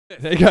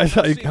Hey guys,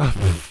 how you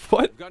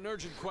what?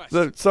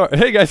 Sorry.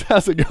 Hey guys,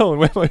 how's it going?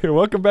 Whamo here.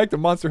 Welcome back to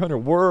Monster Hunter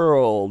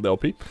World,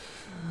 LP.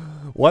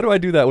 Why do I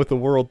do that with the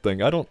world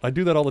thing? I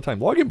do that all the time.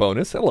 Login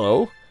bonus.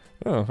 Hello.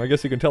 Oh, I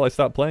guess you can tell I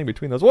stopped playing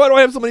between those. Why do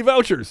I have so many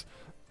vouchers?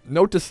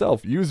 Note to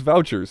self: use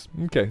vouchers.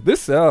 Okay.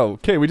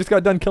 Okay. We just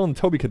got done killing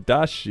Toby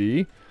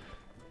Kadashi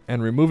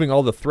and removing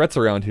all the threats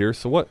around here.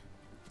 So what?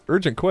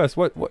 Urgent quest.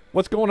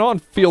 What's going on,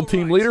 field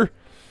team leader?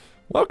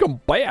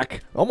 Welcome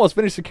back. Almost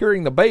finished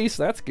securing the base.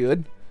 That's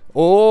good.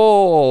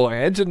 Oh,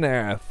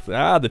 Anjanath.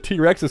 Ah, the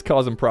T-Rex is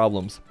causing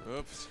problems.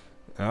 Oops.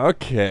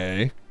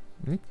 Okay.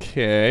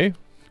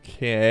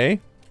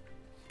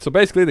 So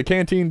basically, the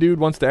canteen dude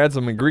wants to add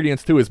some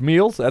ingredients to his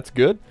meals. That's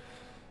good.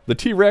 The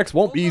T-Rex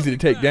won't be easy to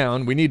take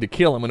down. We need to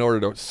kill him in order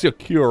to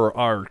secure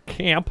our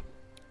camp.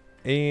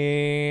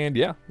 And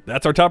yeah,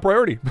 that's our top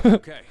priority.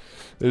 Okay.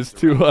 Is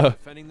to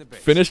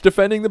finish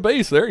defending the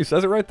base. There, he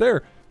says it right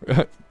there.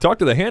 Talk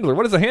to the handler.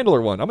 What does the handler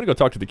want? I'm going to go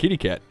talk to the kitty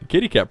cat. The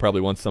kitty cat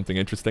probably wants something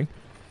interesting.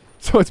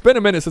 So it's been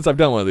a minute since I've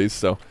done one of these,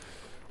 so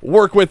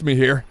work with me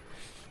here.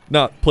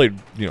 Not played,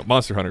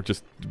 Monster Hunter,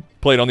 just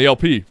played on the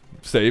LP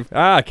save.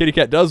 Ah, kitty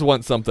cat does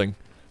want something.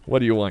 What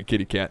do you want,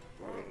 kitty cat?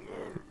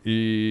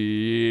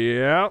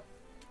 Yeah,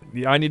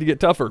 I need to get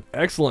tougher.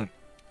 Excellent.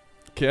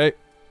 Okay,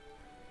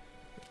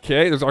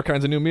 there's all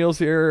kinds of new meals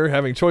here.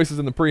 Having choices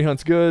in the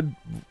pre-hunt's good.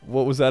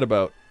 What was that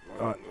about?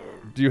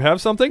 Do you have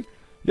something?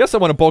 Yes, I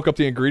want to bulk up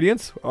the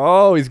ingredients.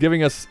 Oh, he's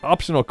giving us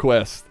optional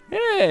quests.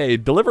 Hey,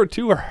 deliver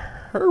 2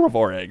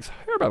 herbivore eggs.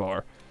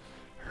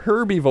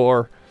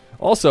 Herbivore.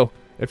 Also,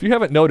 if you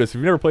haven't noticed, if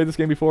you've never played this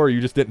game before or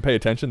you just didn't pay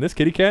attention, this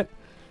kitty cat,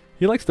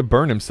 he likes to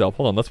burn himself.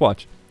 Hold on, let's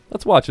watch.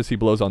 Let's watch as he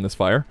blows on this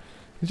fire.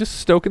 He's just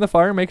stoking the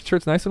fire, making sure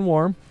it's nice and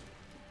warm.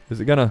 Is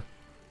it gonna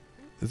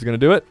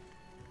do it?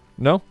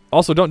 No?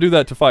 Also, don't do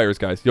that to fires,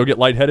 guys. You'll get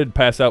lightheaded,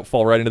 pass out,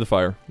 fall right into the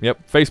fire.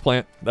 Yep,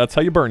 faceplant. That's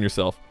how you burn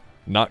yourself.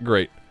 Not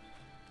great.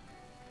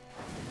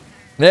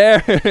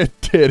 There, it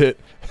did it.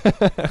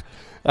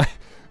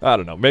 I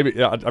don't know. Maybe,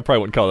 yeah, I probably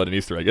wouldn't call that an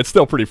Easter egg. It's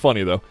still pretty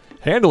funny, though.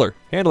 Handler,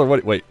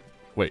 what, wait.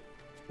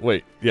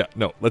 Yeah,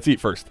 no, let's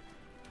eat first.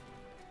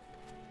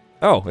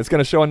 Oh, it's going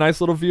to show a nice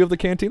little view of the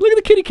canteen. Look at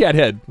the kitty cat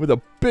head with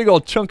a big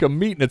old chunk of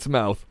meat in its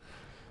mouth.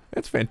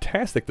 That's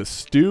fantastic. The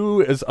stew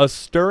is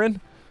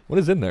stirring. What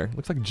is in there?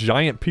 Looks like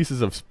giant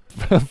pieces of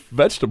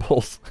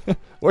vegetables.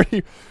 Where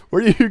do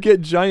you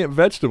get giant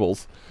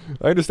vegetables?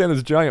 I understand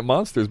there's giant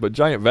monsters, but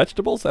giant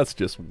vegetables? That's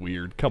just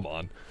weird. Come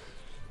on.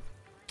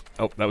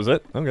 Oh, that was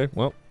it? Okay,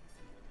 well.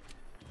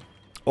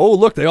 Oh,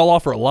 look, they all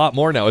offer a lot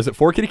more now. Is it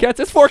 4 kitty cats?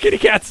 It's 4 kitty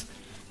cats!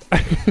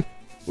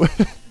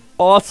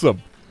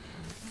 Awesome.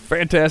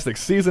 Fantastic.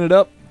 Season it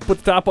up. Put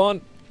the top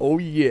on. Oh,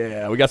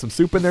 yeah. We got some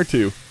soup in there,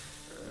 too.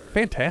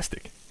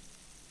 Fantastic.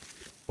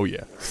 Oh,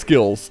 yeah.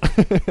 Skills.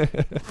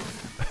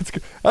 That's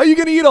good. How are you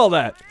going to eat all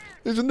that?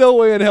 There's no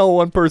way in hell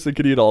one person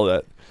could eat all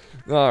that.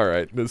 All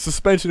right. The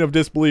suspension of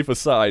disbelief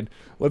aside,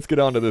 let's get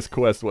on to this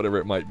quest, whatever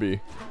it might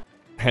be.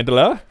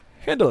 Handler?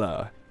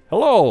 Hello.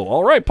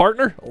 All right,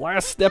 partner.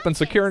 Last step in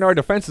securing our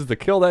defense is to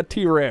kill that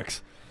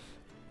T-Rex.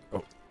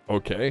 Oh,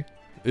 okay.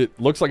 It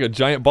looks like a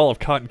giant ball of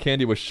cotton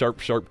candy with sharp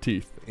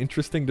teeth.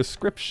 Interesting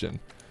description.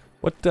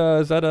 What,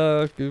 is that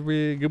a...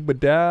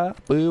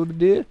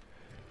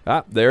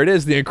 Ah, there it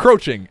is, the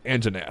encroaching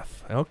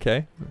Anjanath.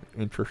 Okay.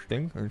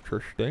 Interesting.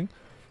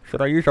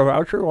 Should I use a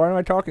voucher? Why am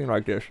I talking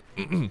like this?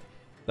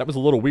 That was a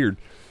little weird.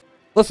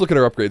 Let's look at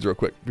our upgrades real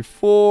quick.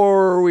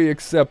 Before we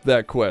accept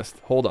that quest.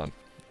 Hold on.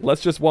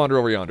 Let's just wander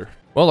over yonder.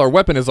 Well, our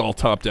weapon is all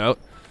topped out.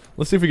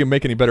 Let's see if we can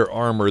make any better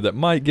armor that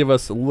might give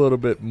us a little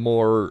bit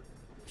more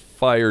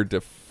fire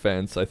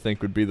defense, I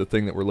think would be the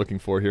thing that we're looking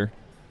for here.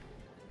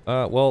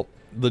 Well,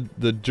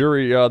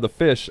 the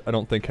fish, I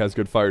don't think has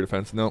good fire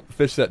defense. No, the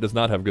fish set does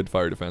not have good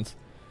fire defense.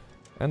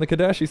 And the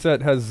Kadashi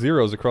set has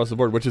 0s across the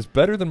board, which is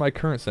better than my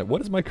current set.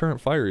 What is my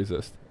current fire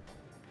resist?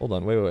 Hold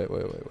on, wait.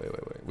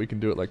 We can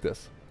do it like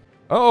this.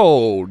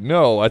 Oh,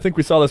 no, I think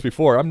we saw this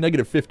before. I'm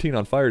negative 15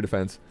 on fire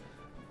defense.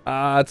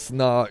 That's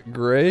not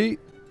great.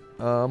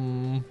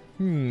 Okay.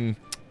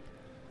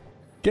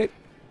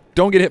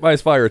 Don't get hit by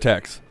his fire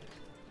attacks.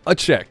 A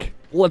check.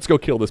 Let's go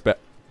kill this bat.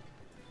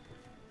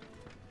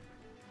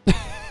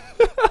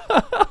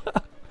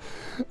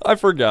 I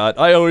forgot.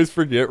 I always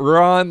forget.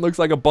 Ron looks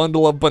like a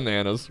bundle of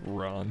bananas.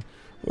 Ron.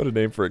 What a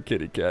name for a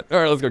kitty cat.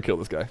 Alright, let's go kill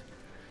this guy.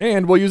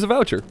 And we'll use a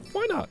voucher.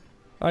 Why not?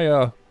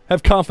 I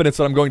have confidence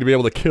that I'm going to be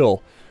able to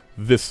kill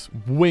this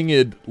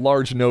winged,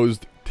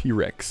 large-nosed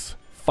T-Rex.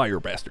 Fire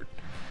bastard.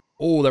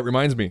 Oh, that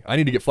reminds me. I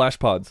need to get flash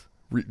pods.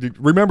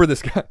 Remember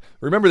this, guy.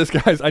 Remember this,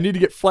 guys. I need to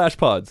get flash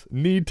pods.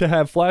 Need to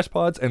have flash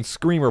pods and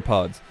screamer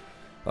pods.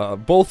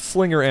 Both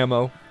slinger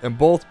ammo, and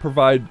both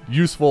provide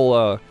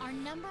useful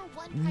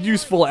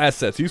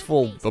assets,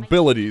 useful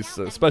abilities,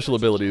 special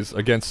abilities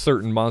against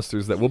certain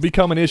monsters that will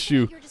become an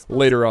issue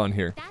later on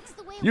here.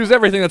 Use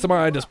everything that's at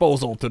my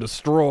disposal to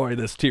destroy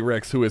this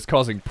T-Rex who is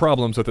causing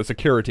problems with the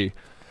security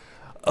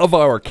of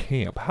our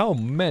camp. How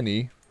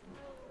many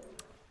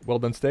well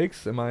done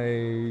steaks? Am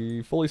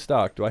I fully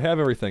stocked? Do I have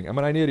everything? Am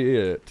I an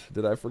idiot?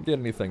 Did I forget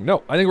anything?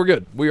 No, I think we're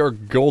good. We are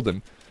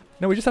golden.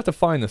 No, we just have to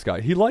find this guy.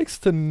 He likes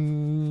to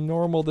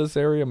normal this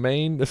area,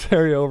 this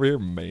area over here,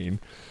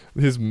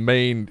 His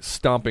main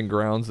stomping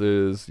grounds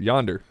is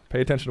yonder. Pay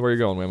attention to where you're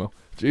going, Whamo.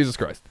 Jesus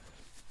Christ.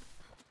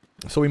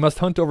 So we must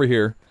hunt over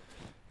here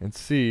and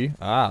see.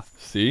 Ah,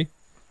 see?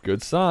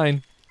 Good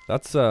sign.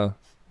 That's a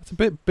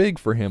bit big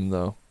for him,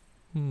 though.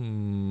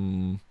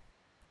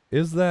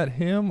 Is that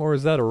him, or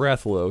is that a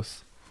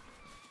Rathalos?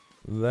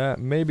 That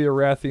may be a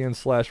Rathian /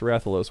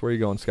 Rathalos. Where are you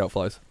going,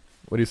 Scoutflies?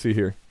 What do you see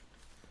here?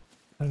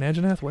 Is that an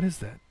Anjanath? What is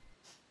that?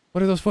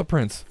 What are those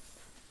footprints?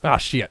 Ah,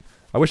 shit.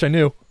 I wish I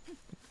knew. Is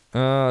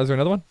there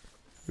another one?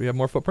 Do we have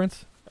more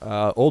footprints?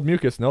 Old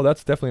Mucus. No,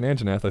 that's definitely an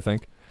Anjanath, I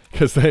think.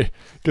 Because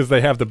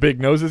they have the big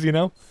noses, you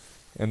know?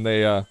 And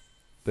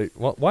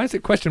well, why is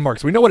it question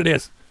marks? We know what it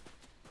is.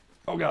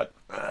 Oh, God.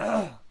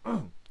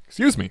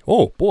 Excuse me.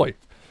 Oh, boy.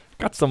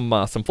 Got some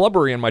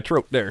flubbery in my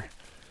throat there.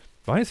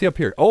 Why is he up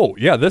here? Oh,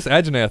 yeah, this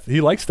Anjanath,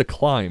 he likes to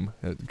climb.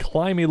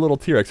 Climby little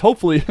T-Rex.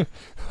 Hopefully,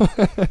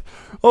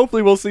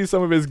 hopefully we'll see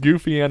some of his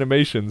goofy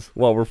animations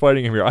while we're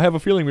fighting him here. I have a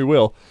feeling we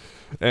will.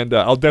 And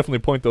I'll definitely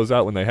point those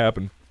out when they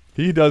happen.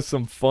 He does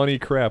some funny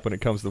crap when it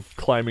comes to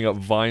climbing up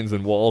vines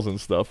and walls and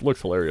stuff.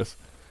 Looks hilarious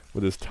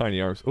with his tiny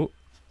arms. Oh,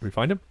 did we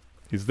find him?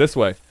 He's this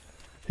way.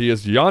 He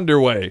is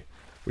yonder way.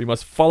 We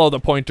must follow the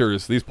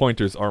pointers. These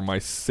pointers are my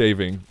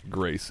saving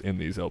grace in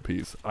these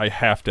LPs. I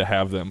have to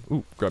have them.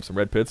 Ooh, grab some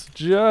red pits.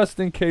 Just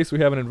in case we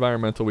have an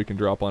environmental we can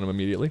drop on him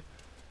immediately.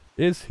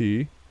 Is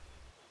he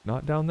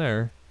not down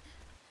there?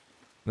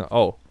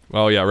 No.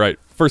 Oh, yeah, right.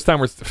 First time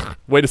we're...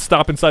 way to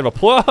stop inside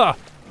of a...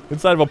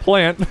 inside of a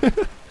plant.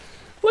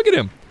 Look at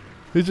him.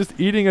 He's just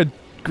eating a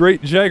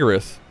great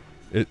Jaguarus.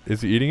 Is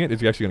he eating it?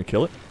 Is he actually going to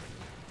kill it?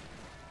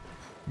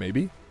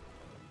 Maybe?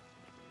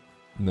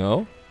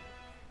 No?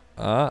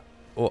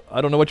 Well,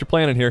 I don't know what you're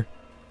planning here.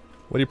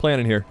 What are you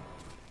planning here?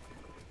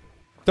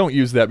 Don't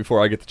use that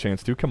before I get the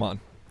chance to. Come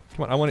on.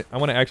 Come on. I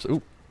want to actually...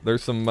 Ooh,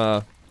 there's some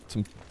well,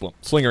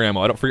 slinger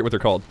ammo. I don't forget what they're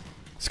called.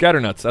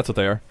 Scatternuts. That's what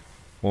they are.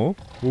 Oh,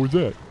 what was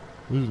that?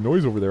 There's a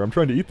noise over there. I'm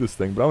trying to eat this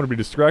thing, but I want to be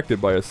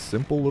distracted by a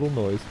simple little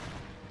noise.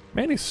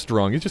 Man, he's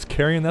strong. He's just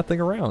carrying that thing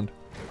around.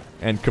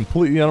 And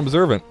completely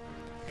unobservant.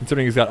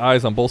 Considering he's got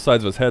eyes on both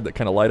sides of his head that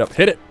kind of light up.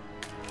 Hit it!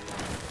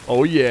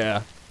 Oh,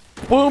 yeah.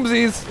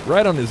 Boomsies!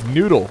 Right on his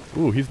noodle.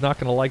 Ooh, he's not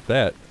going to like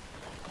that.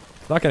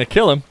 It's not going to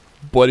kill him,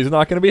 but he's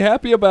not going to be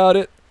happy about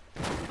it.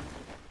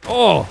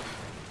 Oh!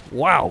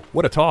 Wow,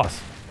 what a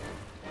toss.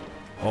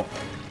 Oh.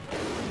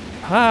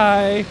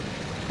 Hi!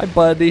 Hi,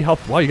 buddy.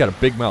 Wow, you got a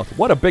big mouth.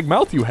 What a big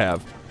mouth you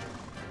have.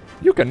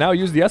 You can now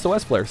use the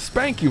SOS flare.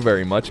 Spank you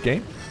very much,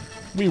 game.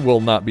 We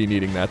will not be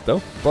needing that,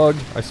 though. Bug,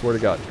 I swear to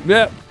God.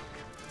 Yeah!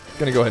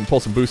 Gonna go ahead and pull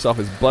some boosts off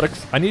his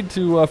buttocks. I need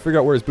to figure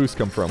out where his boosts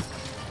come from.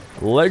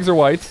 Legs are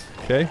whites.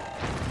 Okay.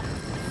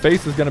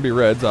 Face is gonna be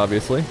reds,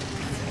 obviously.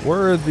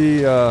 Where are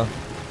the,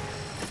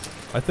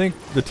 I think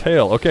the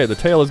tail. Okay, the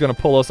tail is gonna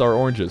pull us our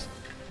oranges.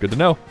 Good to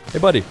know. Hey,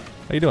 buddy.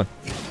 How you doing?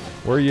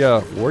 Where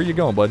are you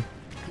going, bud?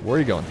 Where are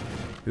you going?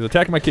 He's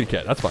attacking my kitty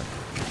cat. That's fine.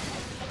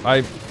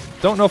 I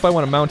don't know if I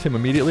want to mount him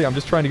immediately. I'm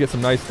just trying to get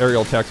some nice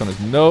aerial attacks on his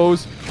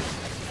nose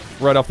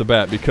right off the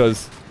bat,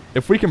 because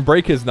if we can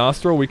break his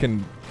nostril, we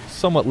can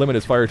somewhat limit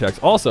his fire attacks.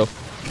 Also,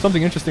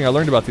 something interesting I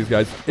learned about these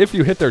guys, if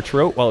you hit their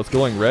throat while it's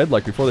glowing red,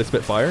 like before they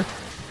spit fire,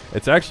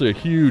 it's actually a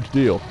huge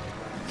deal.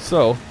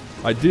 So,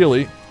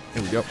 ideally,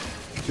 here we go,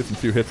 get some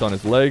few hits on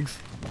his legs,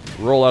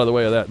 roll out of the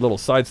way of that little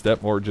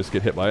sidestep, or just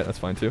get hit by it, that's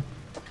fine too.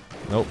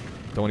 Nope,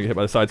 don't want to get hit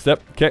by the sidestep.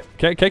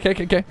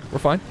 Okay, we're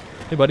fine.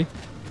 Hey, buddy.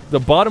 The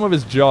bottom of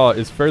his jaw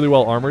is fairly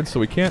well armored, so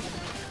we can't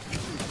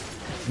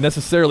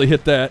necessarily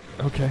hit that.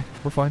 Okay,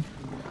 we're fine.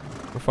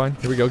 We're fine.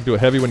 Here we go. Do a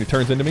heavy when he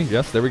turns into me.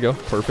 Yes, there we go.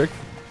 Perfect.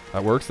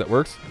 That works. That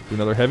works. Do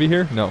another heavy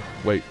here. No.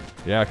 Wait.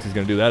 Yeah, because he's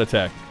going to do that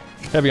attack.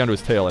 Heavy onto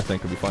his tail, I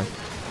think, would be fine.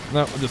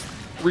 No, I'll just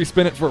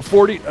respin it for a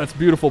 40. That's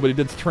beautiful, but he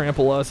did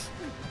trample us.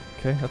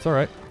 Okay, that's all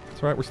right.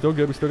 That's all right. We're still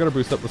good. We still got our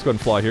boost up. Let's go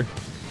ahead and fly here.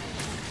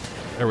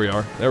 There we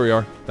are. There we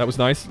are. That was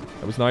nice.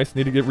 That was nice.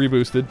 Need to get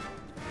reboosted.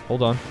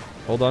 Hold on.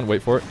 Hold on.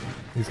 Wait for it.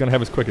 He's going to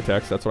have his quick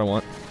attacks. That's what I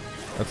want.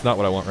 That's not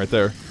what I want right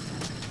there.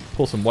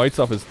 Pull some whites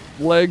off his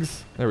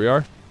legs. There we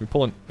are. We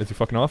pulling. Is he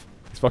fucking off?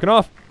 He's fucking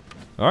off.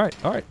 All right.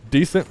 All right.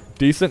 Decent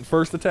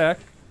first attack.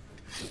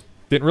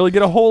 Didn't really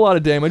get a whole lot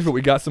of damage, but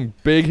we got some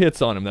big hits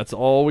on him. That's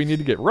all we need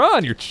to get.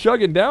 Run! You're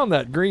chugging down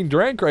that green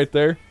drink right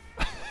there.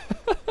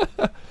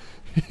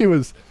 He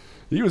was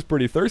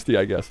pretty thirsty,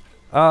 I guess.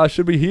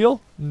 Should we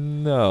heal?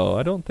 No,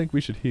 I don't think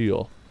we should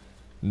heal.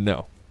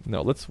 No.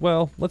 Let's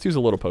use a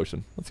little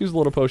potion. Let's use a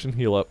little potion,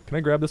 heal up. Can I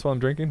grab this while I'm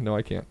drinking? No,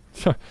 I can't.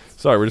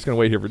 Sorry, we're just going to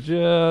wait here for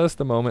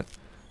just a moment.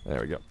 There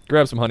we go.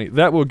 Grab some honey.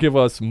 That will give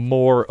us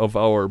more of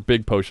our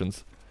big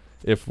potions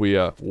if we,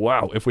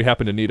 if we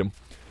happen to need them.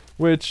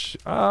 Which,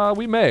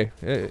 we may.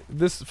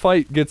 This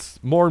fight gets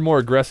more and more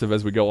aggressive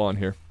as we go on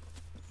here.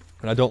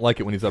 And I don't like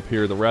it when he's up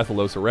here. The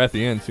Rathalos or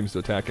Rathian seems to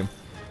attack him.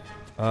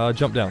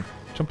 Jump down.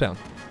 Jump down.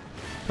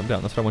 Jump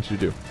down. That's what I want you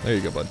to do. There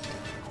you go, bud.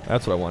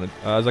 That's what I wanted.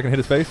 Is that going to hit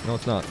his face? No,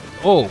 it's not.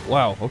 Oh,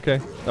 wow. Okay.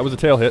 That was a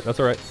tail hit. That's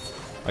all right.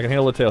 I can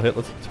handle a tail hit.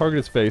 Let's target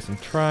his face and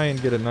try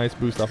and get a nice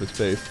boost off his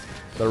face.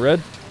 Is that a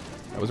red?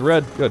 That was a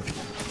red. Good.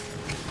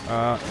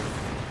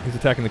 He's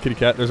attacking the kitty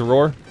cat. There's a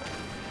roar.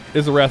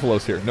 Is the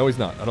Rathalos here? No, he's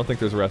not. I don't think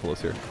there's a Rathalos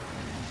here.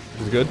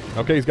 Is it good?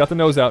 Okay, he's got the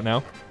nose out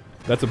now.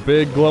 That's a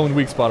big glowing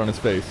weak spot on his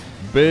face.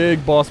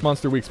 Big boss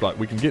monster weak spot.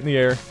 We can get in the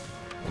air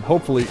and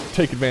hopefully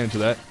take advantage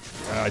of that.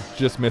 I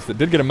just missed it.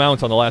 Did get a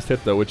mount on the last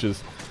hit, though, which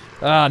is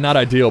not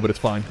ideal, but it's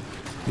fine.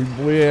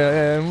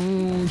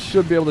 We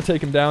should be able to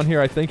take him down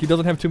here, I think. He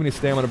doesn't have too many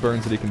stamina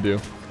burns that he can do.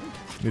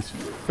 He's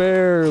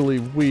fairly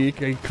weak.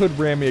 He could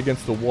ram me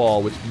against the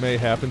wall, which may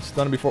happen.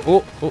 Stun him before...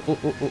 Oh.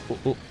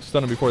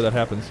 Stun him before that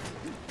happens.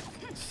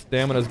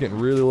 Stamina's getting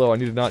really low. I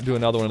need to not do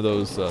another one of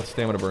those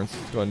stamina burns.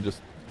 Go ahead and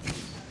just...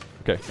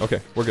 Okay,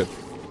 we're good.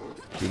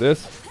 Do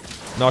this.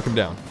 Knock him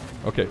down.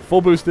 Okay,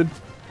 full boosted.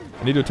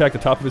 I need to attack the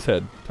top of his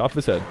head. Top of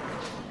his head.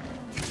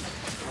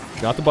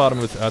 Not the bottom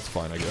of his... That's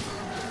fine, I guess.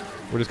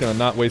 We're just going to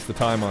not waste the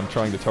time on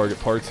trying to target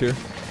parts here.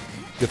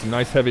 Get some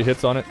nice heavy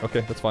hits on it.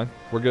 Okay, that's fine.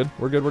 We're good.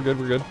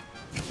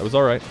 That was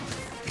alright.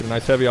 Get a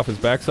nice heavy off his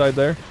backside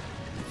there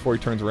before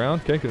he turns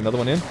around. Okay, get another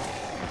one in.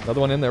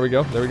 Another one in. There we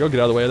go. Get out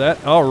of the way of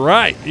that.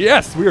 Alright!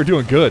 Yes! We are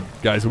doing good,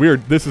 guys.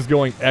 This is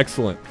going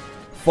excellent.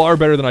 Far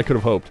better than I could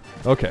have hoped.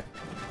 Okay.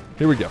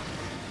 Here we go.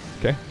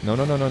 Okay. No.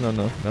 None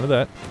of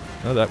that.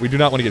 We do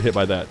not want to get hit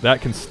by that.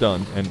 That can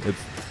stun. And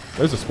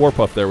there's a Spore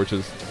Puff there, which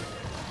is...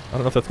 I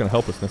don't know if that's going to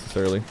help us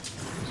necessarily.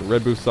 There's a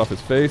red boost off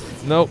his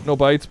face. No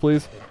bites,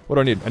 please. What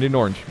do I need? I need an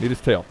orange. Need his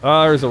tail.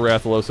 There's a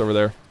Rathalos over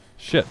there.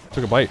 Shit.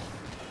 Took a bite.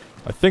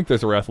 I think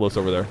there's a Rathalos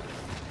over there.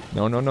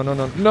 No.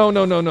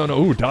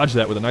 Ooh, dodge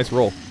that with a nice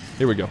roll.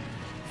 Here we go.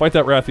 Fight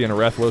that Rathian or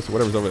Rathalos or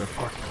whatever's over there.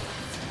 Fuck.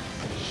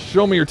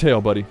 Show me your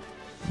tail, buddy.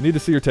 Need to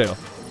see your tail.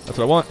 That's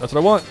what I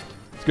want.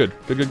 It's good.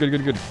 Good.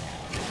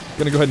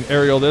 Gonna go ahead and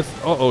aerial this.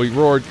 Uh-oh, he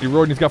roared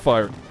and he's got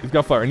fire.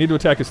 I need to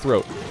attack his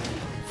throat.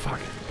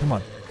 Fuck. Come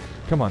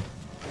on.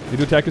 Need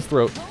to attack his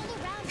throat.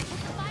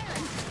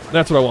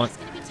 That's what I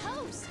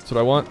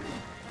want.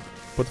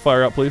 Put the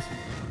fire out, please.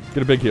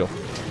 Get a big heal.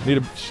 Need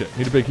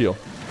a big heal.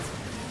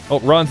 Oh,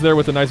 Ron's there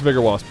with a nice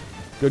Vigor Wasp.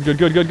 Good.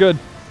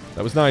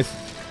 That was nice.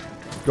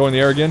 Go in the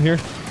air again here.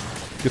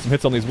 Get some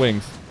hits on these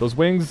wings. Those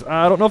wings,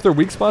 I don't know if they're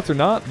weak spots or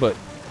not, but...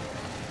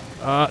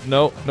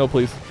 No,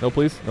 please.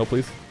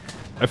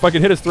 If I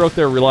could hit his throat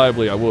there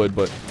reliably, I would,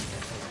 but...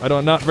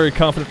 I'm not very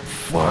confident.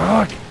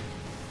 Fuck!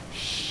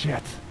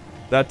 Shit.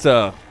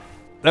 That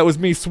was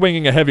me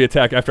swinging a heavy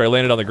attack after I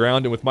landed on the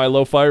ground, and with my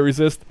low fire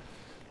resist...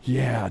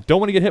 Yeah,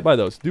 don't want to get hit by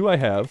those. Do I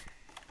have...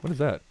 What is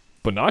that?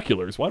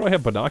 Binoculars? Why do I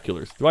have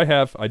binoculars?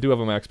 I do have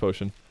a max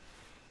potion.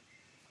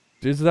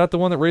 Is that the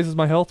one that raises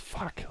my health?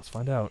 Fuck, let's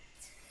find out.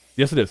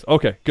 Yes, it is.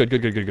 Okay,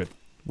 good.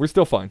 We're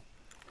still fine.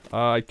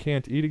 I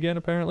can't eat again,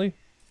 apparently.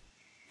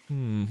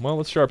 Well,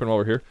 let's sharpen while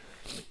we're here.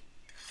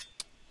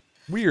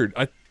 Weird.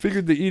 I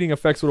figured the eating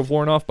effects would have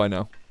worn off by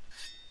now.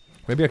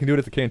 Maybe I can do it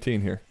at the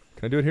canteen here.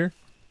 Can I do it here?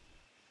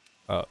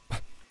 That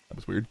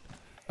was weird.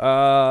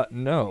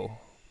 No.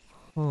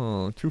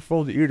 Too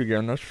full to eat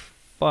again. That's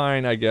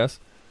fine, I guess.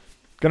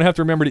 Gonna have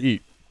to remember to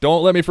eat.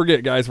 Don't let me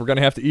forget, guys. We're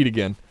gonna have to eat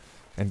again.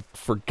 And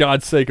for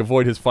God's sake,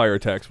 avoid his fire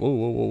attacks.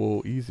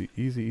 Whoa. Easy.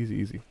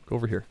 Go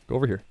over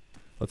here.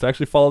 Let's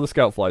actually follow the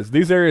scout flies.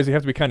 These areas, you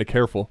have to be kind of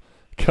careful.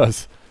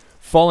 Because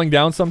falling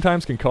down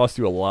sometimes can cost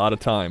you a lot of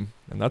time.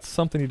 And that's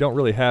something you don't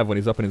really have when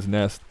he's up in his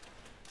nest.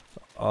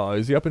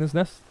 Is he up in his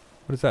nest?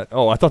 What is that?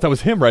 Oh, I thought that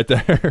was him right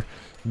there.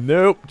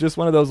 Nope. Just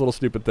one of those little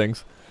stupid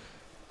things.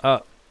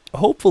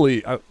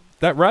 Hopefully...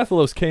 that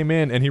Rathalos came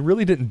in, and he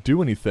really didn't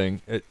do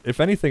anything. If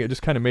anything, it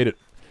just kind of made it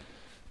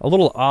a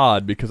little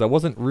odd, because I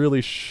wasn't really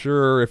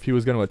sure if he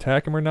was going to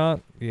attack him or not.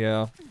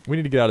 Yeah, we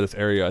need to get out of this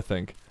area, I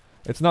think.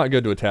 It's not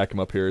good to attack him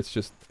up here.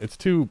 It's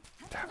too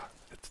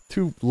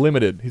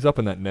limited. He's up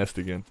in that nest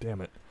again. Damn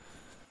it.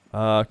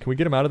 Can we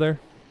get him out of there?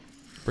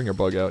 Bring our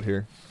bug out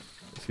here.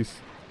 Does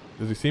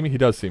he see me? He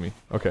does see me.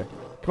 Okay.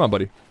 Come on,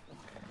 buddy.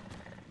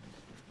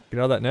 Get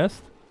out of that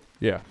nest?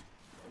 Yeah.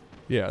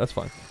 Yeah, that's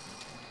fine.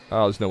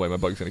 Oh, there's no way my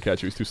bug's gonna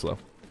catch you. He's too slow.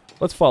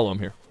 Let's follow him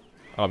here.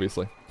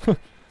 Obviously.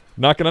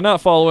 Not gonna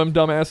not follow him,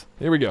 dumbass.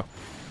 Here we go.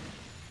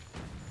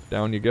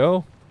 Down you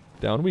go.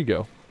 Down we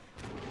go.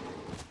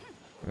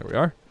 There we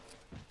are.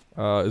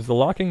 Is the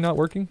locking not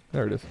working?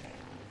 There it is.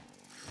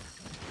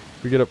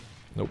 We get up.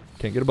 Nope.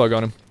 Can't get a bug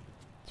on him.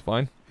 It's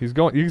fine. He's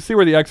going. You can see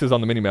where the X is on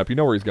the minimap. You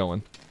know where he's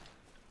going.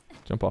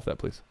 Jump off that,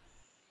 please.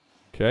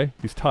 Okay.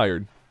 He's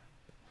tired.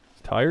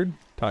 He's tired?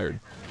 Tired.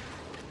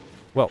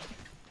 Well...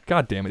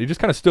 God damn it, he just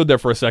kind of stood there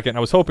for a second. I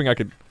was hoping I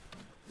could...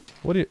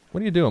 What are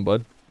you doing,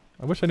 bud?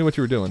 I wish I knew what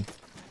you were doing.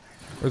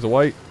 There's a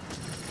white.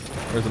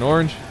 There's an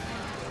orange.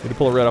 Need to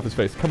pull a red off his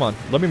face. Come on,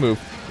 let me move.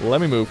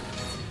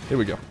 Here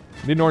we go.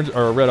 Need an orange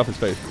or a red off his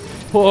face.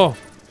 Oh!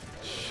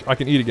 I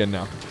can eat again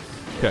now.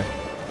 Okay.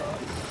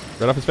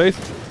 Red off his face?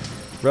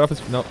 Red off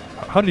his... No.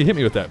 How did he hit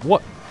me with that?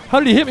 What? How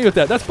did he hit me with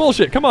that? That's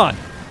bullshit. Come on.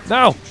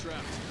 Now.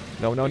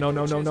 No.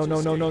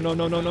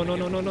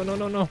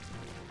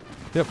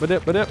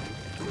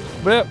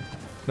 Yep.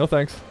 No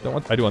thanks.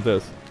 I do want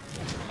this.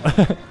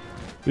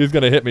 He's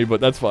gonna hit me, but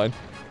that's fine.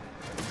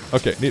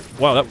 Okay.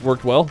 Wow, that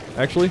worked well,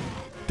 actually.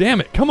 Damn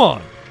it! Come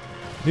on.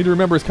 Need to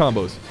remember his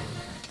combos.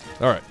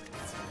 Alright.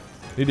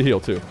 Need to heal,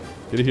 too.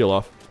 Get a heal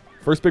off.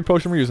 First big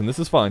potion we're using. This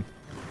is fine.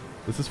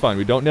 This is fine.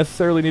 We don't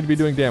necessarily need to be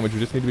doing damage. We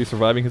just need to be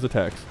surviving his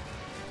attacks.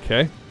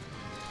 Okay.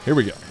 Here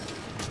we go.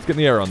 Let's get in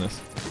the air on this.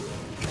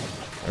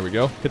 There we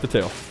go. Hit the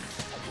tail.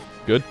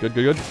 Good, good,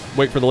 good, good.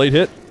 Wait for the late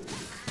hit.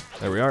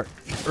 There we are.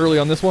 Early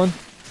on this one.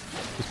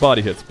 Just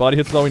body hits. Body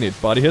hits is all we need.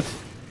 Body hits.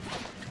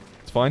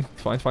 It's fine.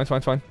 It's fine, it's fine, it's fine,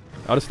 it's fine.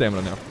 Out of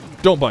stamina now.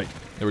 Don't bite.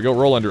 There we go.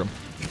 Roll under him.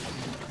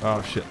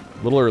 Oh, shit.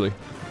 A little early.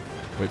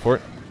 Wait for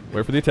it.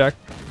 Wait for the attack.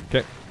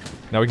 Okay.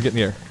 Now we can get in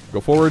the air. Go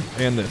forward,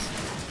 and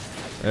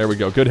this. There we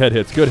go. Good head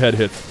hits. Good head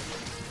hits.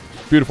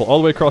 Beautiful. All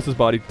the way across his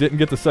body. Didn't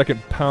get the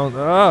second pound.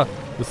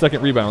 The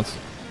second rebounds.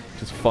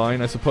 Which is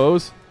fine, I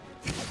suppose.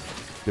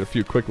 Get a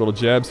few quick little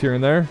jabs here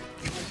and there.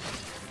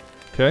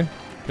 Okay.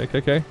 Okay, okay,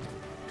 okay.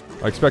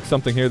 I expect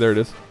something here. There it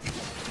is.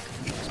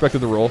 Expected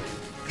the roll.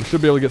 We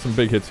should be able to get some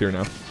big hits here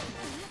now.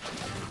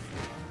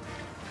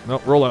 No,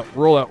 roll out,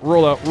 roll out,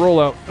 roll out, roll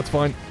out. That's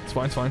fine. It's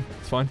fine, it's fine,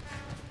 it's fine.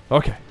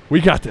 Okay,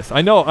 we got this.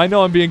 I know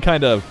I'm being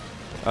kind of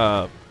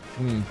a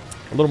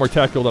little more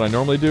tactical than I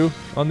normally do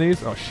on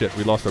these. Oh shit,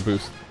 we lost our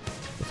boost.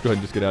 Let's go ahead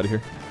and just get out of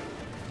here.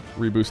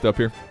 Reboost up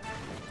here.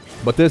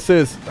 But this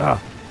is a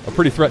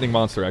pretty threatening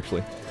monster,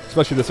 actually.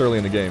 Especially this early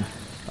in the game.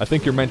 I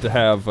think you're meant to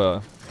have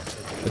a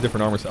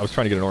different armor set. I was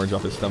trying to get an orange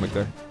off his stomach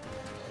there.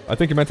 I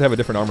think you're meant to have a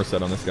different armor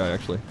set on this guy,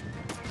 actually.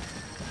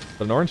 Is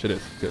that an orange? It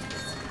is. Good.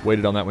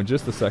 Waited on that one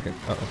just a second.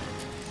 Uh-oh.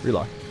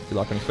 Relock.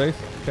 Relock on his face.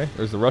 Okay,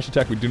 there's the rush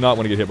attack. We do not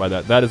want to get hit by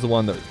that. That is the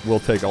one that will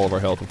take all of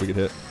our health if we get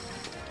hit.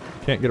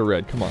 Can't get a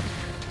red. Come on.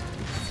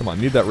 Come on.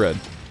 Need that red.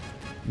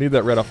 Need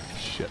that red off...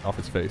 Shit, off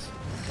his face.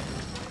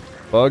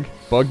 Bug.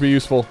 Bug be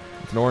useful.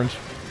 It's an orange.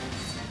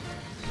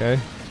 Okay,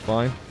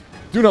 fine.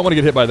 Do not want to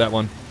get hit by that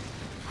one.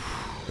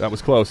 That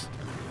was close.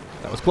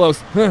 That was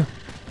close.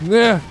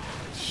 Yeah.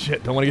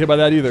 Shit, don't want to get hit by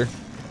that either.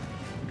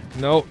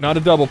 No, not a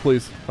double,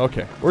 please.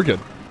 Okay, we're good.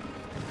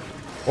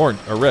 Orange,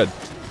 or red.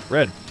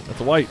 Red.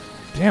 That's a white.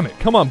 Damn it.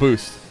 Come on,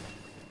 boost.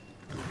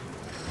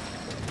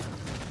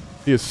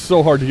 He is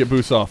so hard to get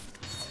boosts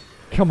off.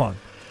 Come on.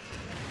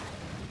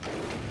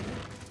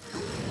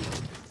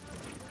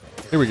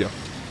 Here we go.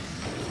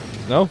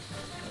 No?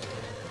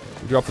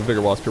 We dropped the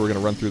Vigor Wasp here. We're going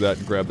to run through that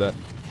and grab that.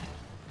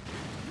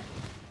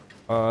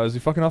 Is he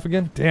fucking off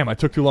again? Damn, I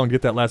took too long to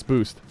get that last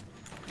boost.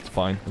 It's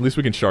fine. At least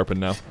we can sharpen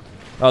now.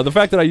 The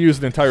fact that I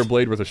used an entire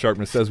blade worth of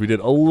sharpness says we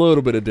did a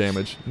little bit of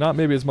damage. Not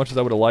maybe as much as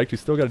I would have liked. We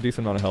still got a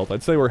decent amount of health.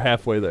 I'd say we're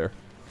halfway there.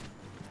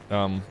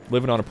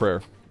 Living on a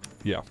prayer.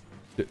 Yeah.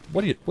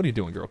 What are you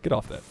doing, girl? Get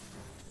off that.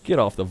 Get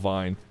off the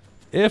vine.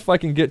 If I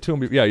can get to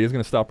him... Yeah, he's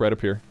going to stop right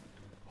up here.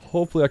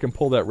 Hopefully I can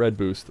pull that red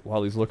boost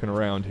while he's looking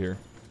around here.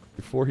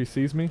 Before he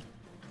sees me.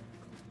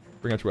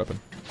 Bring out your weapon.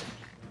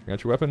 Bring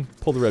out your weapon.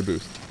 Pull the red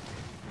boost.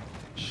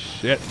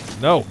 Shit.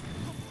 No.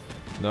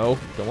 No.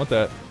 Don't want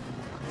that.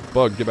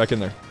 Bug, get back in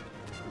there.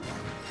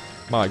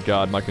 My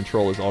god, my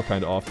control is all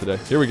kind of off today.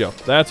 Here we go.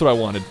 That's what I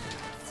wanted.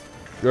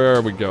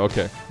 There we go.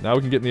 Okay. Now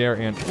we can get in the air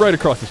and right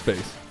across his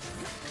face.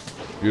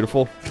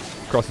 Beautiful.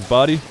 Across his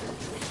body.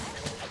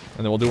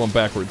 And then we'll do one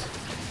backwards.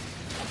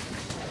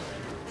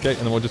 Okay, and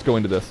then we'll just go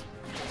into this.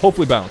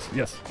 Hopefully bounce.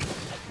 Yes.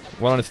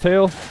 One on his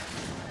tail.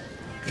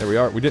 There we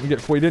are. We didn't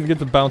get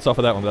the bounce off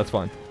of that one, but that's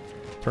fine.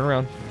 Turn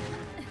around.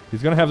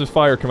 He's gonna have his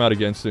fire come out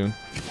again soon.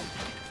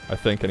 I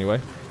think, anyway.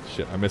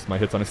 Shit, I missed my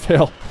hits on his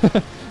tail.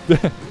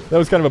 That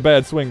was kind of a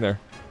bad swing there.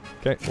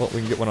 Okay, well, we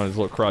can get one on his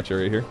little crotch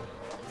area here.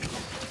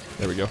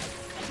 There we go.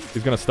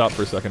 He's gonna stop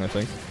for a second, I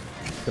think.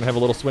 He's gonna have a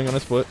little swing on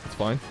his foot. It's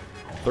fine.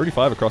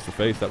 35 across the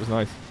face. That was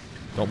nice.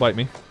 Don't bite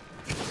me.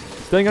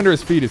 Staying under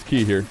his feet is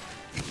key here.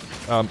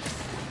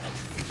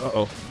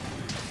 Uh-oh.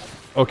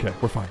 Okay,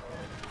 we're fine.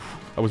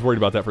 I was worried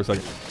about that for a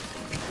second.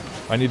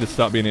 I need to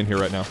stop being in here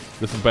right now.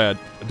 This is bad.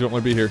 I don't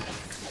want to be here.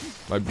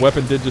 My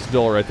weapon did just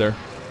dull right there.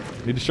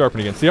 Need to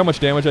sharpen again. See how much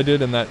damage I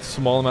did in that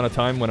small amount of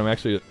time when I'm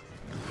actually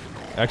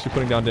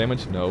putting down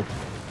damage? No.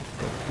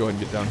 Go ahead and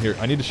get down here.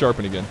 I need to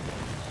sharpen again.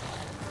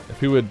 If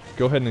he would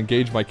go ahead and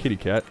engage my kitty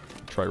cat.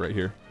 Try right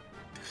here.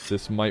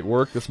 This might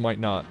work. This might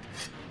not.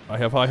 I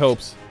have high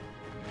hopes.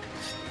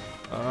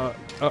 Oh,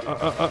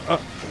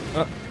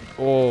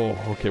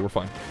 okay, we're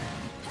fine.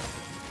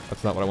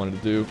 That's not what I wanted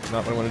to do.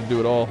 Not what I wanted to do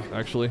at all,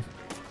 actually.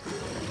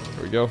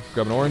 There we go.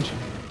 Grab an orange.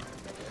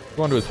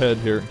 Go onto his head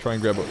here and try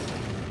and grab a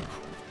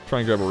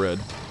red.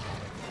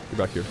 Get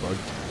back here, bug.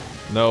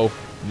 No.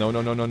 No,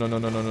 no, no, no, no, no,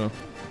 no, no, no.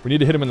 We need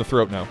to hit him in the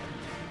throat now.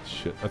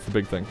 Shit, that's the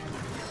big thing.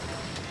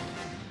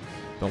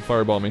 Don't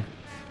fireball me.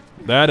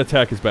 That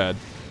attack is bad.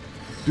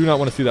 Do not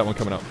want to see that one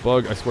coming out.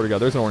 Bug, I swear to God,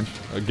 there's an orange.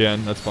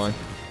 Again, that's fine.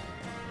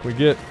 Can we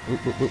get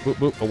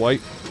a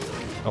white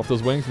off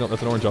those wings? No,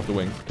 that's an orange off the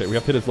wings. Okay, we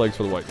have to hit his legs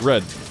for the white.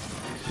 Red.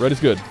 Red is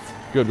good.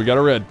 Good, we got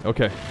a red.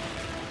 Okay.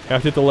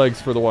 Have to hit the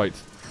legs for the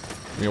whites.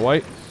 Give me a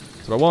white.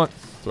 That's what I want.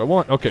 That's what I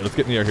want. Okay, let's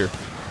get in the air here.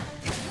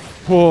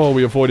 Whoa,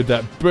 we avoided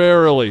that.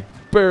 Barely.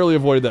 Barely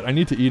avoided that. I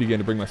need to eat again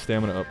to bring my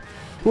stamina up.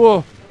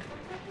 Whoa.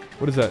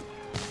 What is that?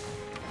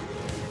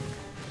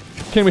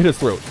 Can we hit his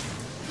throat?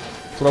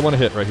 That's what I want to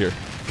hit right here.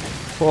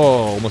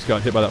 Oh, almost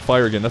got hit by that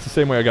fire again. That's the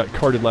same way I got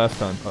carded last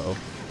time. Uh-oh.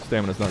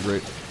 Stamina's not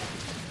great.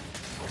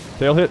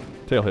 Tail hit.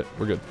 Tail hit.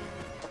 We're good.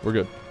 We're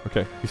good.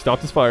 Okay. He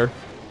stopped his fire.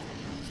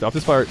 Stopped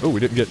his fire. Oh, we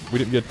didn't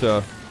get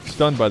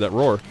stunned by that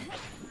roar.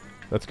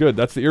 That's good.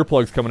 That's the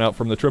earplugs coming out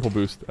from the triple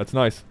boost. That's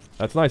nice.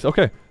 That's nice.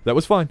 Okay. That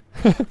was fine.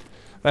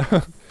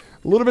 A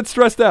little bit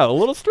stressed out. A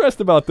little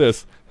stressed about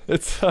this.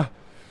 It's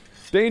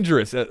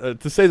dangerous,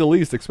 to say the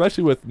least,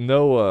 especially with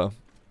no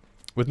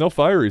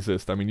fire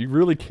resist. I mean, you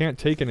really can't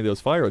take any of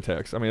those fire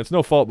attacks. I mean, it's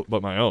no fault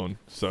but my own,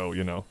 so,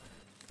 you know.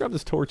 Grab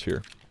this torch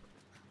here.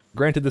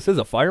 Granted, this is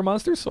a fire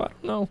monster, so I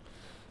don't know.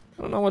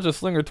 I don't know what a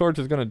slinger torch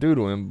is going to do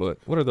to him, but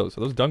what are those?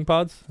 Are those dung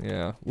pods?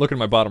 Yeah. Look at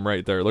my bottom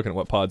right there, looking at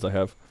what pods I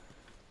have.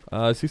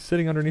 Is he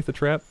sitting underneath a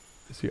trap?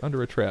 Is he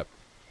under a trap?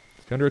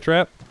 Is he under a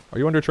trap? Are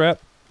you under a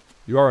trap?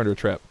 You are under a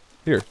trap.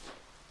 Here.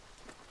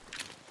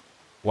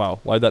 Wow,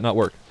 why did that not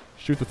work?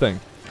 Shoot the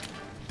thing.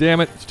 Damn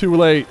it, it's too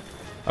late.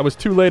 I was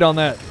too late on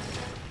that.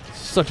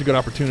 Such a good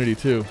opportunity,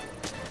 too.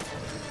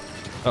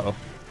 Uh-oh.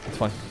 It's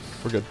fine.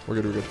 We're good. We're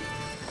good. We're good.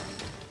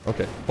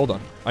 Okay, hold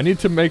on. I need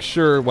to make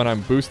sure when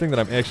I'm boosting that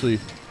I'm actually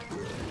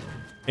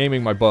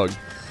aiming my bug.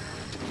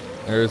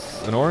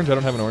 There's an orange. I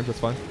don't have an orange. That's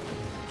fine.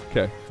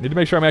 Okay. Need to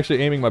make sure I'm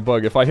actually aiming my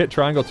bug. If I hit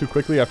triangle too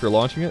quickly after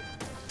launching it,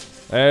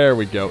 there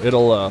we go.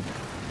 It'll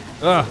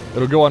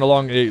go on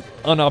along a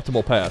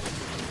unoptimal path.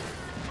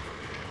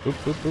 Boop,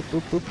 boop, boop,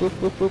 boop, boop, boop,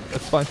 boop, boop.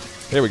 That's fine.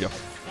 There we go.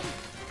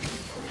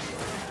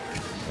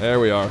 There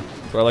we are.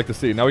 That's what I like to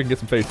see. Now we can get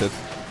some face hits.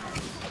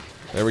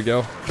 There we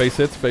go. Face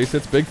hits, big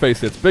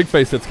face hits, big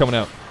face hits coming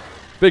out.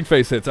 Big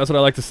face hits. That's what I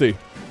like to see.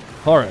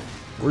 All right.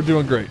 We're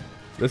doing great.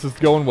 This is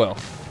going well.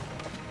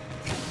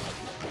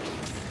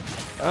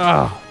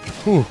 Ah.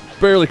 Whew,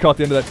 barely caught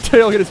the end of that.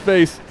 Tail hit his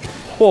face.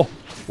 Oh,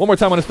 one more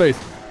time on his face.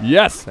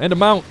 Yes, and a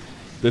mount.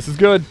 This is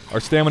good.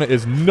 Our stamina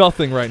is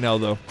nothing right now,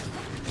 though.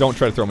 Don't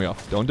try to throw me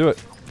off. Don't do it.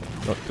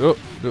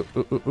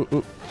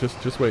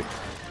 Just wait.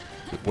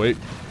 Just wait.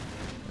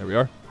 There we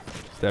are.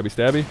 Stabby,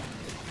 stabby.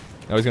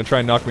 Now he's going to try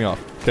and knock me off.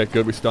 Okay,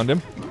 good. We stunned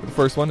him. The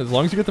first one. As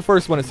long as you get the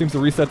first one, it seems to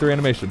reset their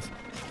animations.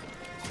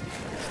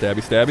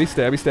 Stabby, stabby,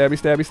 stabby, stabby,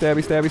 stabby,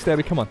 stabby, stabby,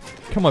 stabby. Come on.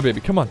 Come on,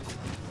 baby. Come on.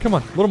 Come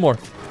on. A little more.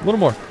 A little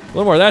more. A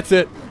little more. That's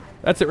it.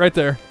 That's it right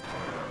there.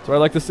 That's what I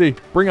like to see.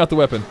 Bring out the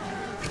weapon.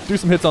 Do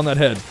some hits on that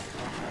head.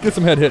 Get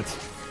some head hits.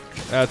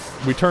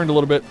 We turned a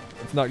little bit.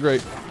 It's not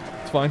great.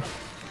 It's fine.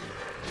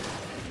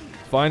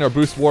 Fine. Our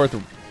boost wore at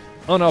the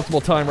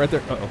unoptimal time right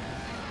there. Uh-oh.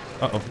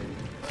 Uh-oh.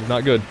 This is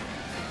not good.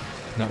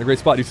 Not in a great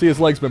spot. You see his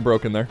leg's been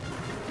broken there.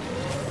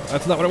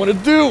 That's not what I want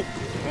to do.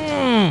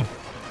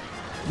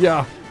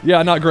 Yeah.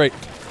 Yeah, not great.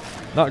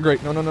 Not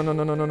great. No, no, no, no,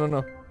 no, no, no, no,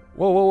 no.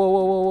 Whoa, whoa, whoa,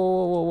 whoa, whoa,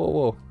 whoa, whoa, whoa,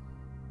 whoa.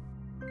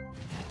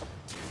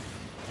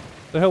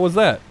 The hell was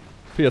that?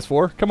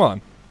 PS4? Come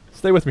on.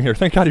 Stay with me here.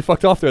 Thank God he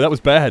fucked off there. That was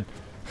bad.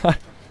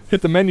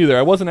 Hit the menu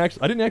there. I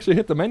didn't actually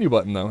hit the menu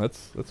button though.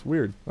 That's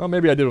weird. Well,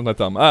 maybe I did on that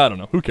thumb. I don't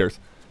know. Who cares?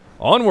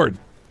 Onward.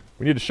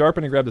 We need to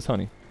sharpen and grab this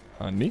honey.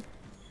 Honey.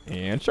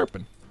 And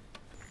sharpen.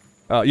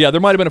 Yeah,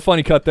 there might have been a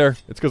funny cut there.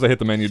 It's because I hit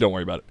the menu. Don't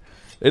worry about it.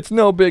 It's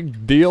no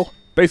big deal.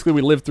 Basically,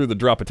 we lived through the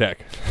drop attack.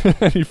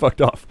 And he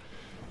fucked off.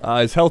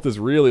 His health is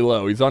really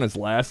low. He's on his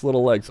last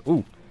little legs.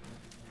 Ooh.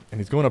 And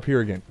he's going up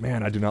here again.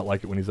 Man, I do not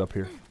like it when he's up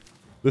here.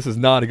 This is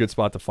not a good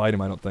spot to fight him,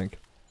 I don't think.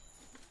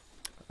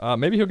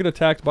 Maybe he'll get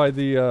attacked by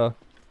the,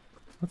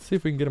 let's see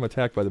if we can get him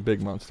attacked by the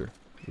big monster.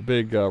 The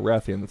big,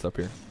 Rathian that's up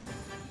here.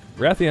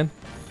 Rathian.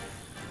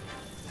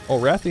 Oh,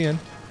 Rathian.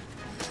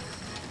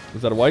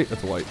 Was that a white?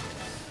 That's a white.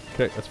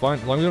 Okay, that's fine.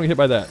 As long as we don't get hit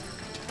by that.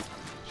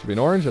 Should be an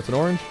orange. That's an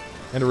orange.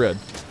 And a red.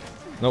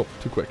 Nope,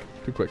 too quick.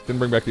 Too quick. Didn't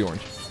bring back the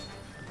orange.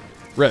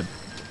 Red.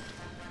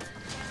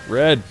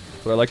 Red.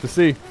 That's what I like to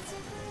see.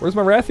 Where's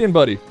my Rathian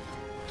buddy?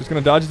 Just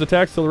gonna dodge his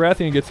attacks till the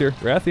Rathian gets here.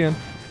 Rathian.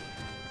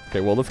 Okay,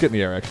 well, let's get in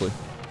the air, actually.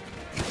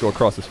 Go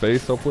across his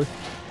face, hopefully.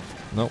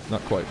 Nope,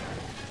 not quite.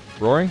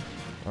 Roaring.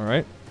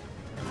 Alright.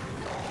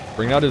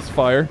 Bring out his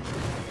fire.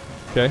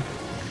 Okay.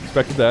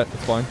 Expected that.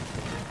 That's fine.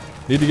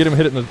 Need to hit him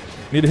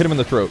in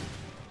the throat.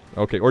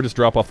 Okay, or just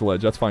drop off the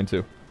ledge. That's fine,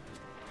 too.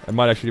 It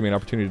might actually give me an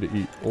opportunity to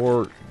eat.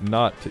 Or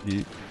not to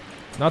eat.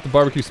 Not the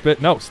barbecue spit.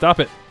 No,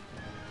 stop it.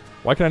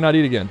 Why can I not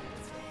eat again?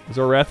 Is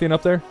there a Rathian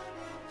up there?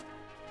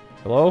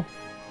 Hello?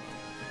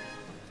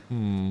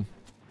 Coming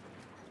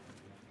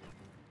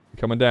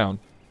down.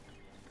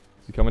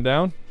 Is he coming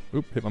down?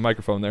 Oop, hit my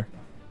microphone there.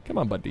 Come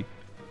on, buddy.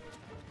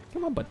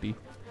 Come on, buddy.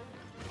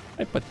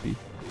 Hi, buddy.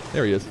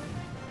 There he is.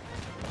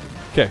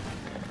 Okay.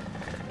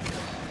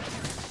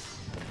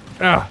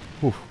 Ah!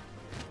 Oof.